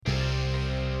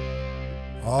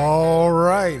All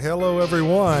right. Hello,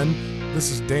 everyone. This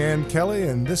is Dan Kelly,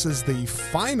 and this is the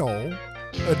final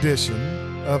edition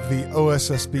of the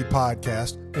OSSB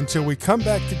podcast until we come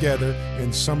back together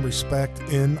in some respect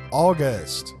in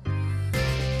August.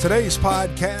 Today's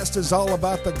podcast is all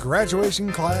about the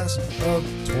graduation class of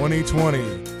 2020.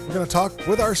 We're going to talk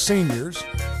with our seniors.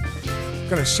 We're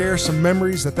going to share some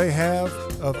memories that they have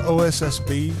of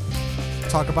OSSB,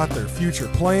 talk about their future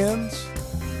plans,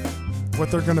 what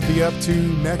they're going to be up to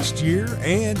next year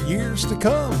and years to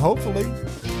come, hopefully.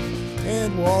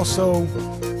 And we'll also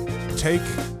take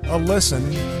a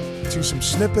listen to some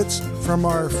snippets from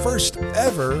our first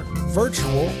ever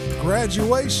virtual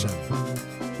graduation.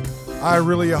 I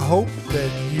really hope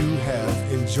that you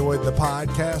have enjoyed the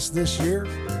podcast this year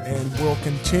and will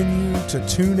continue to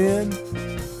tune in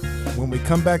when we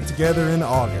come back together in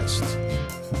August.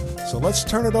 So let's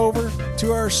turn it over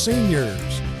to our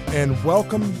seniors. And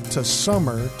welcome to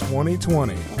summer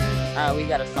 2020. We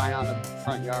got a sign on the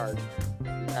front yard. We've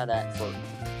had that for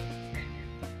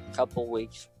a couple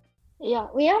weeks. Yeah,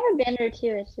 we have a banner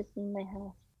too. It's just in my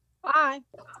house. Hi.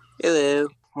 Hello.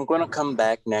 I'm going to come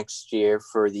back next year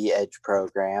for the EDGE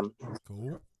program.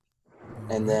 Cool.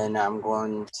 And then I'm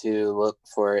going to look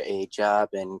for a job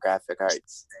in graphic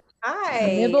arts. Hi.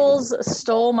 Nibbles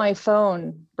stole my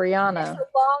phone, Brianna. It's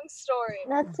a long story.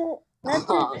 That's it.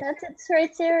 That's it.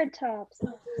 Triceratops.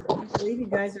 I believe you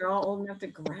guys are all old enough to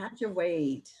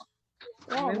graduate.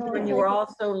 Yeah, Remember when you were all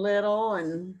so little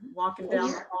and walking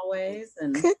down the hallways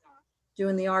and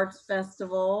doing the arts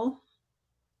festival?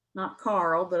 Not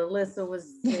Carl, but Alyssa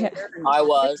was there. And I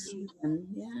was. And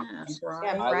yeah,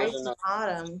 Yeah, I Bryce was in a-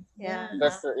 Autumn. Yeah.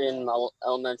 Just in my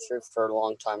elementary for a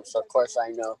long time, so of course I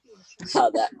know how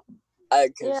that.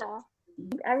 Yeah.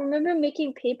 I remember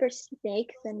making paper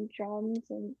snakes and drums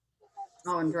and.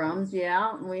 Oh, and drums,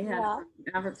 yeah. We had Yeah. some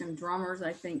African drummers,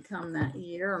 I think, come that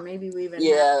year, or maybe we even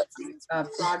Yeah. had a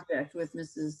project with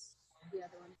Mrs.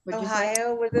 What'd you say?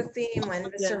 Ohio was a theme when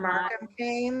Mr. Markham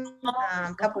came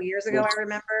a couple years ago, I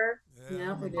remember.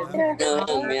 Yeah, we did. Yeah,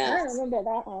 Yeah. I remember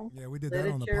that one. Yeah, we did that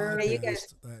on the Literature. podcast Yeah, you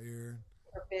guys- that year.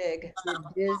 We're big.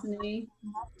 Disney.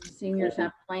 Seniors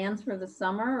have plans for the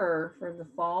summer or for the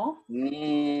fall?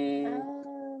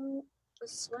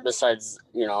 Besides,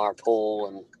 our pool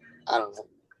and I don't know,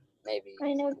 maybe.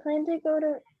 I know. I plan to go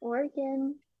to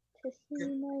Oregon to see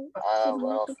my.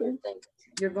 What else do you think?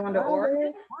 You're going to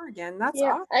Oregon? Oregon, that's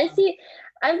Yeah, awesome. I see.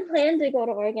 I plan to go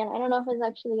to Oregon. I don't know if it's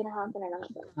actually gonna happen or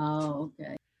not. But. Oh,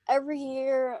 okay. Every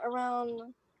year around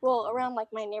like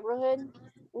my neighborhood,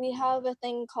 we have a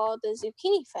thing called the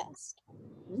Zucchini Fest.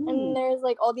 And there's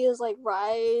like all these like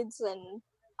rides and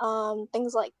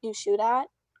things like you shoot at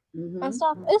Mhm. and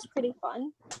stuff. It's pretty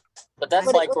fun. But that's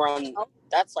But it like was-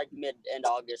 that's like mid-end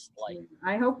August, like.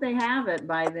 I hope they have it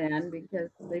by then because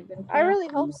they've been. I really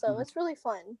hope so. It's really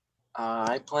fun.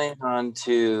 I plan on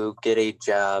to get a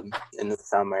job in the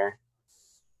summer.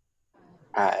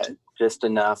 Just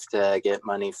enough to get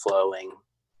money flowing,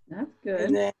 That's and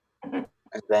good. then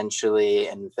eventually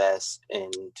invest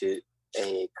into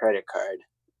a credit card.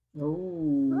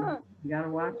 Oh, Huh. you gotta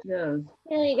watch those.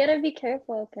 Yeah, you gotta be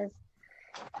careful because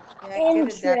Yeah, get a debit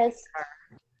interest. card.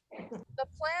 The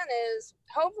plan is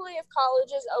hopefully if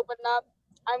colleges open up,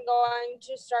 I'm going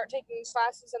to start taking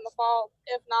classes in the fall.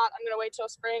 If not, I'm going to wait till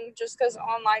spring just because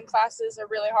online classes are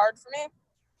really hard for me.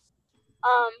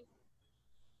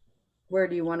 Where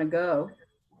do you want to go?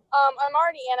 I'm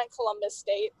already in at Columbus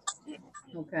State.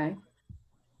 Okay.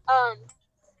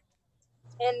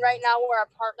 And right now we're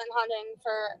apartment hunting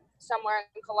for somewhere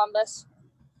in Columbus.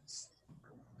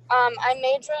 I'm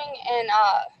majoring in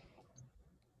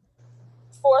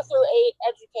 4 through 8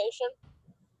 education.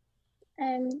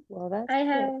 Well, that's I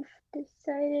good. have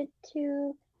decided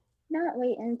to not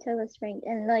wait until the spring,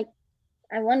 and like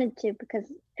I wanted to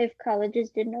because if colleges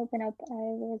didn't open up, I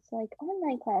was like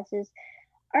online classes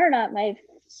are not my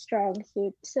strong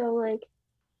suit. So like,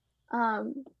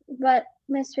 but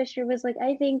Miss Fisher was like,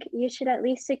 I think you should at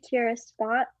least secure a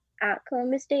spot at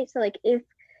Columbus State. So like, if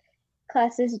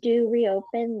classes do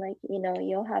reopen, like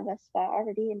you'll have a spot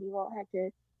already, and you won't have to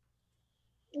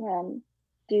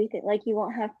do things like you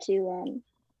won't have to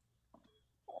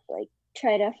like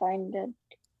try to find a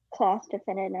class to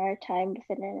fit in or a time to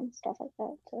fit in and stuff like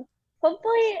that. So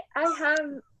hopefully I have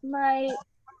my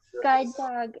guide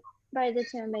dog by the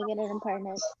time I get an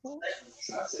apartment. So.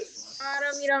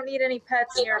 Autumn, you don't need any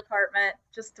pets in your apartment.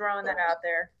 Just throwing that out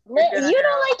there. You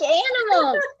don't like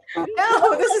animals.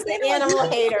 No, this is the animal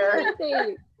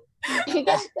hater. You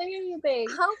guys say anything.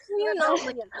 How can you not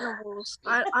like animals?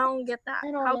 I don't get that. I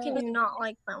don't How know. can you not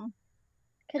like them?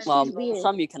 Because Well, she's weird.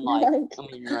 some you can like. I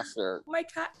mean, unless they're. My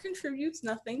cat contributes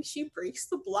nothing. She breaks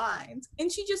the blinds,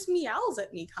 and she just meows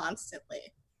at me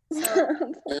constantly. So.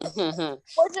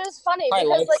 Which is funny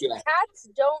because like cats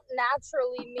don't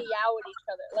naturally meow at each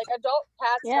other. Like adult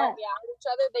cats don't meow at each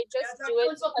other. They just do it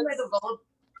because they develop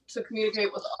to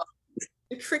communicate with us.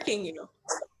 They're tricking you.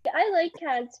 I like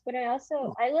cats, but I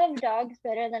love dogs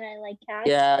better than I like cats.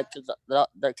 Yeah, because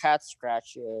the cats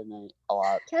scratch you a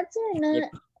lot. Cats are not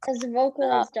as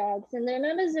vocal as dogs, and they're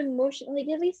not as emotional. Like,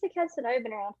 at least the cats that I've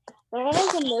been around, they're not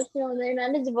as emotional, and they're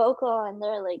not as vocal, and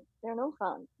they're no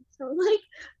fun. So, like,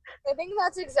 I think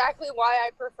that's exactly why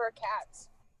I prefer cats.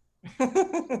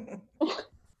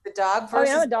 The dog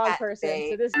versus I'm a dog cat person,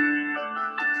 debate. so this.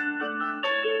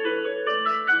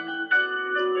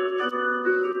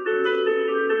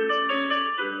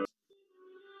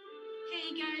 Hey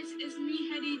guys, it's me,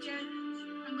 Khadija.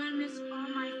 I'm gonna miss all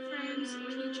my friends,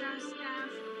 teachers, staff.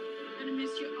 I'm gonna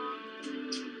miss you all.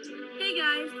 Hey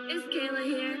guys, it's Kayla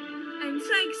here. I'm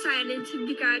so excited to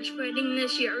be graduating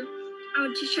this year. I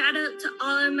want to shout out to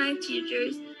all of my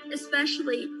teachers,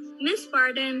 especially Miss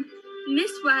Barden,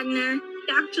 Miss Wagner,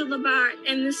 Dr. Labar,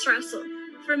 and Miss Russell,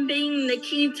 for being the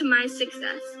key to my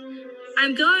success.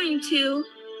 I'm going to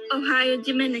Ohio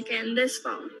Dominican this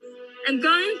fall. I'm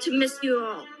going to miss you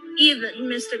all, even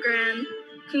Mr. Graham.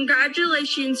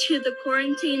 Congratulations to the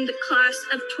quarantined class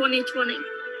of 2020.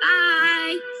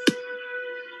 Bye!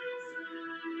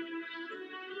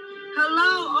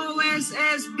 Hello,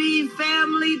 OSSB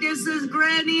family. This is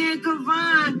Granny and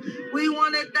Kavan. We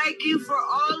want to thank you for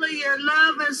all of your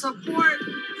love and support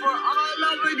for all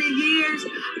over the years.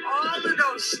 All of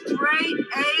those straight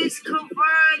A's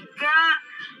Kavan got.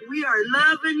 We are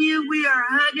loving you. We are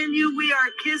hugging you. We are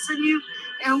kissing you.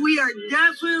 And we are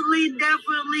definitely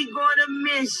going to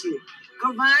miss you.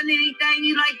 Kavan, anything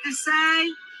you like to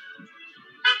say?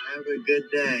 Have a good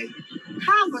day.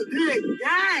 Have a good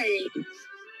day.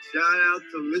 Shout out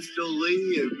to Mr.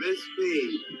 Lee and Miss B.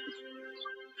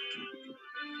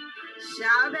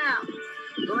 Shout out.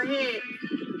 Go ahead.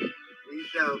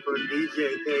 Peace out for DJ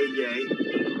KJ.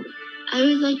 I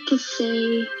would like to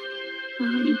say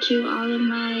to all of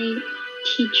my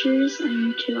teachers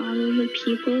and to all of the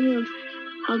people who have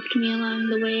helped me along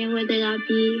the way, whether that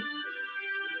be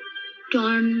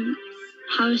dorm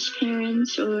house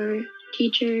parents or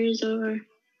teachers or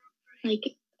like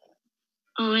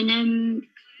O&M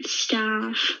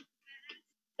staff.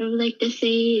 I would like to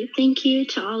say thank you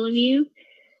to all of you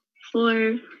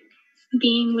for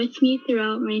being with me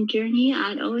throughout my journey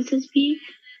at OSSB.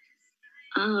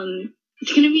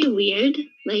 It's gonna be weird.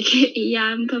 Like, yeah,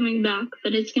 I'm coming back,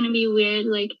 but it's gonna be weird,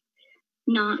 like,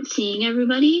 not seeing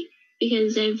everybody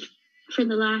because for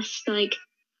the last,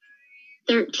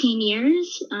 13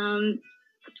 years,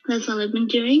 that's all I've been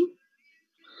doing.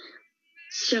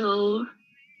 So,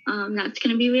 that's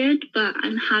gonna be weird, but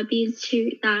I'm happy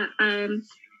that I'm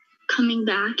coming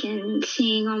back and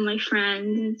seeing all my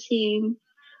friends and seeing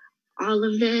all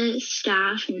of the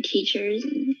staff and teachers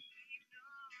and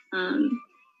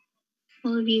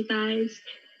all of you guys.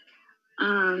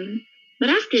 But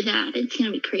after that, it's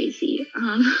gonna be crazy.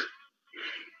 I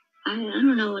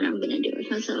don't know what I'm gonna do with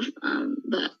myself.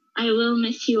 But I will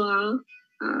miss you all.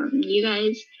 You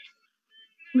guys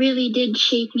really did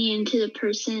shape me into the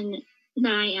person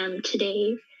that I am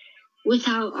today.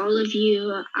 Without all of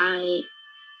you, I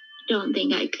don't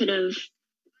think I could have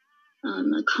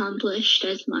accomplished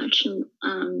as much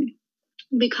and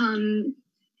become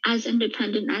as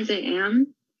independent as I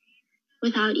am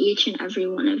without each and every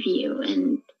one of you.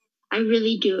 And I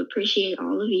really do appreciate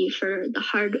all of you for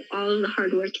all of the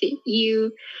hard work that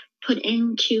you put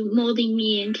into molding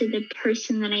me into the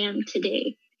person that I am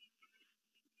today.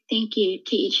 Thank you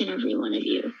to each and every one of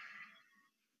you.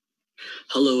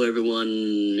 Hello,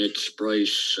 everyone. It's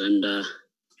Bryce, and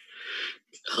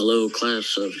hello,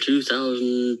 class of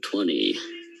 2020.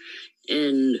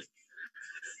 And,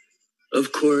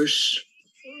 of course,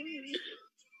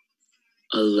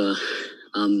 I'll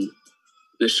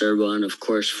miss everyone, of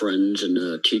course, friends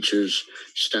and teachers,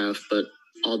 staff, but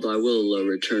although I will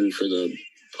return for the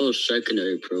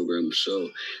post-secondary program, so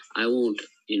I won't,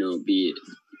 be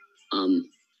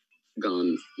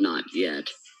gone, not yet,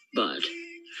 but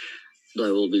though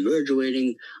I will be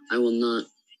graduating, I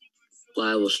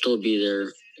will still be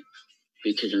there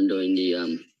because I'm doing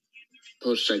the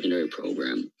post-secondary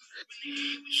program.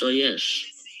 So yes,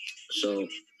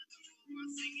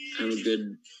 have a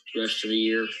good rest of the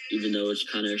year, even though it's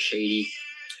kind of shady,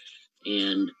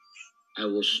 and I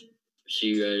will see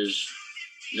you guys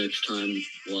next time,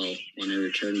 when I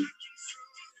return.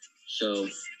 So,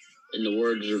 in the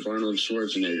words of Arnold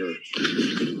Schwarzenegger,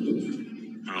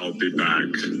 I'll be back.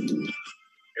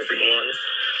 Everyone,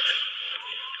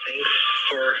 thanks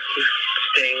for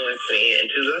staying with me. And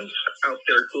to those out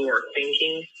there who are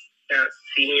thinking that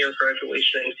senior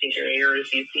graduation and senior year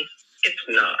is easy, it's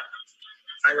not.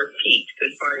 I repeat,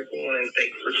 goodbye everyone, and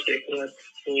thanks for sticking with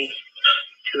me.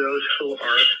 To those who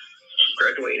are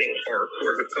graduating or who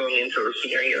are going into their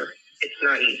senior year, it's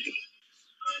not easy.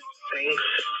 Thanks,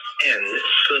 and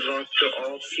good luck to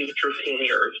all future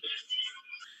seniors.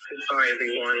 Goodbye,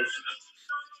 everyone.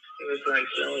 It was nice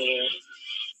knowing you.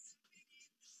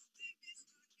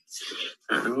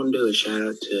 I want to do a shout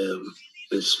out to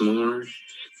Ms. Moore,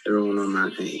 everyone on my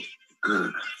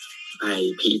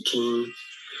IEP team,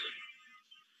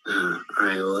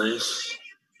 iOS,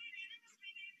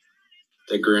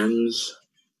 the Grimms,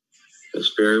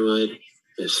 Miss Bearwood,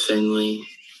 Miss Finley,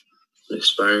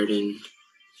 Miss Barden,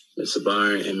 Miss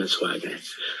Abar, and Miss Wagner.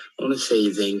 I want to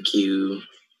say thank you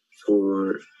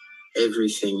for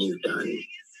everything you've done.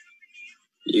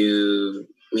 You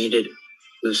made it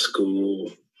the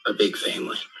school a big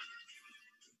family.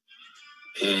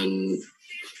 And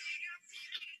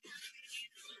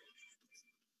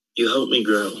you helped me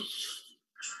grow.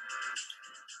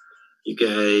 You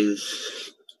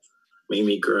guys made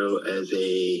me grow as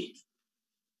a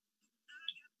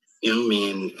young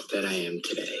man that I am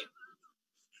today.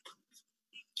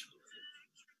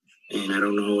 And I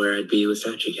don't know where I'd be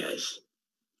without you guys.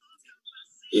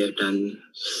 You have done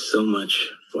so much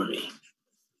for me.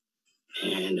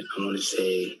 And I want to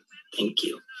say thank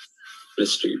you,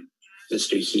 Mr.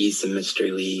 Heath and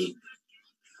Mr. Lee.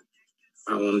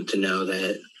 I want to know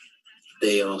that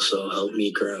they also helped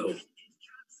me grow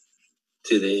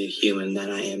to the human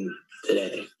that I am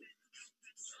today.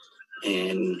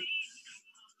 And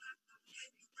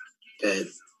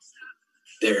that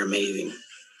they're amazing.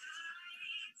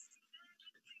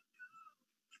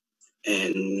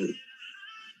 And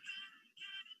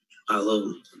I love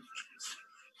them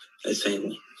as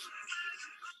family.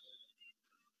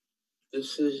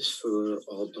 This is for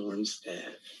all dorm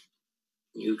staff.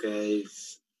 You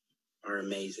guys are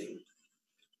amazing.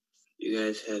 You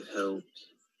guys have helped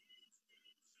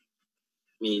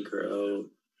me grow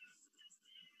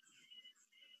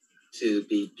to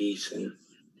be decent.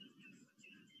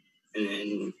 And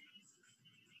then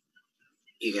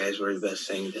you guys were the best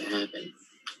thing to happen.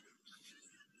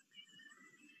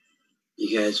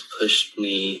 You guys pushed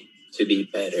me to be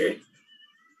better,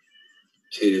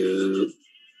 to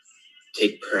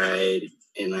take pride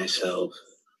in myself,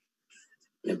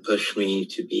 and it pushed me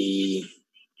to be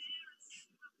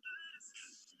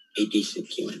a decent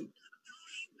human.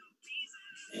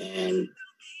 And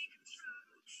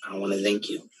I want to thank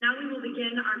you. Now we will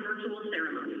begin our virtual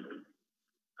ceremony.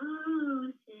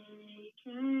 Oh, say,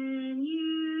 can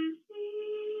you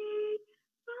see?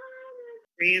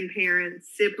 Grandparents,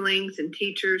 siblings, and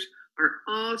teachers are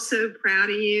all so proud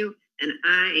of you, and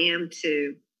I am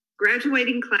too.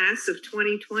 Graduating class of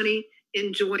 2020,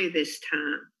 enjoy this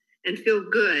time and feel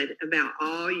good about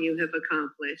all you have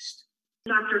accomplished.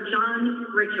 Dr. John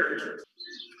Richard.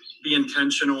 Be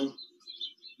intentional,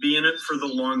 be in it for the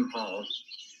long haul,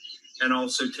 and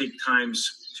also take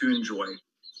times to enjoy.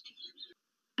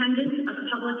 Attendance of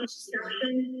public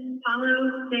instruction,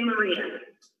 Paulo De Maria.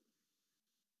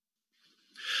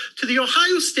 To the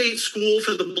Ohio State School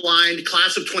for the Blind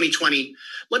class of 2020,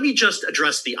 let me just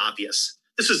address the obvious.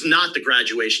 This is not the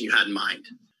graduation you had in mind.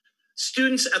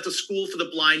 Students at the School for the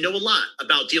Blind know a lot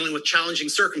about dealing with challenging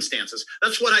circumstances.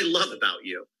 That's what I love about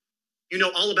you. You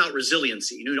know all about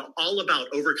resiliency. You know all about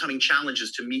overcoming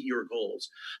challenges to meet your goals.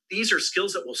 These are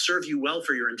skills that will serve you well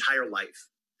for your entire life.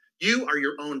 You are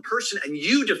your own person and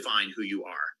you define who you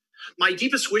are. My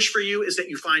deepest wish for you is that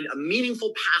you find a meaningful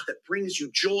path that brings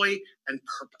you joy and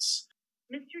purpose.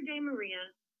 Mr. De Maria,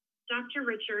 Dr.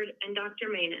 Richard, and Dr.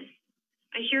 Manus,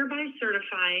 I hereby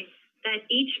certify that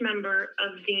each member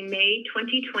of the May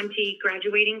 2020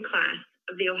 graduating class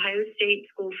of the Ohio State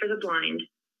School for the Blind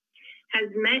has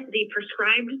met the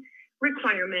prescribed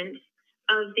requirements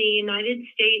of the United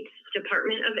States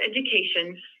Department of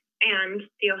Education and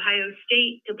the Ohio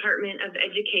State Department of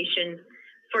Education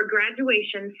for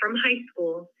graduation from high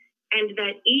school, and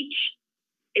that each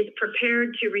is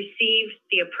prepared to receive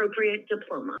the appropriate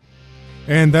diploma.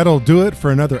 And that'll do it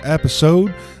for another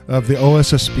episode of the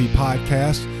OSSB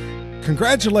podcast.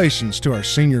 Congratulations to our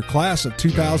senior class of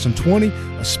 2020.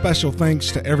 A special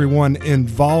thanks to everyone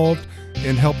involved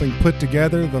in helping put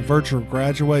together the virtual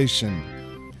graduation.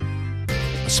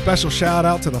 A special shout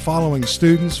out to the following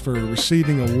students for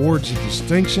receiving awards of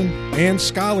distinction and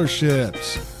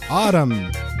scholarships: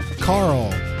 Autumn,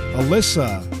 Carl,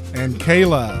 Alyssa, and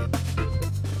Kayla.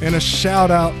 And a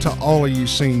shout out to all of you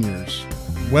seniors.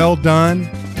 well done,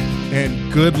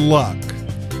 and good luck.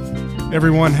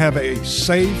 Everyone have a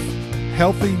safe,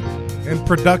 healthy, and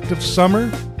productive summer,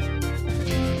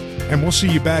 and we'll see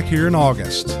you back here in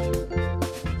August.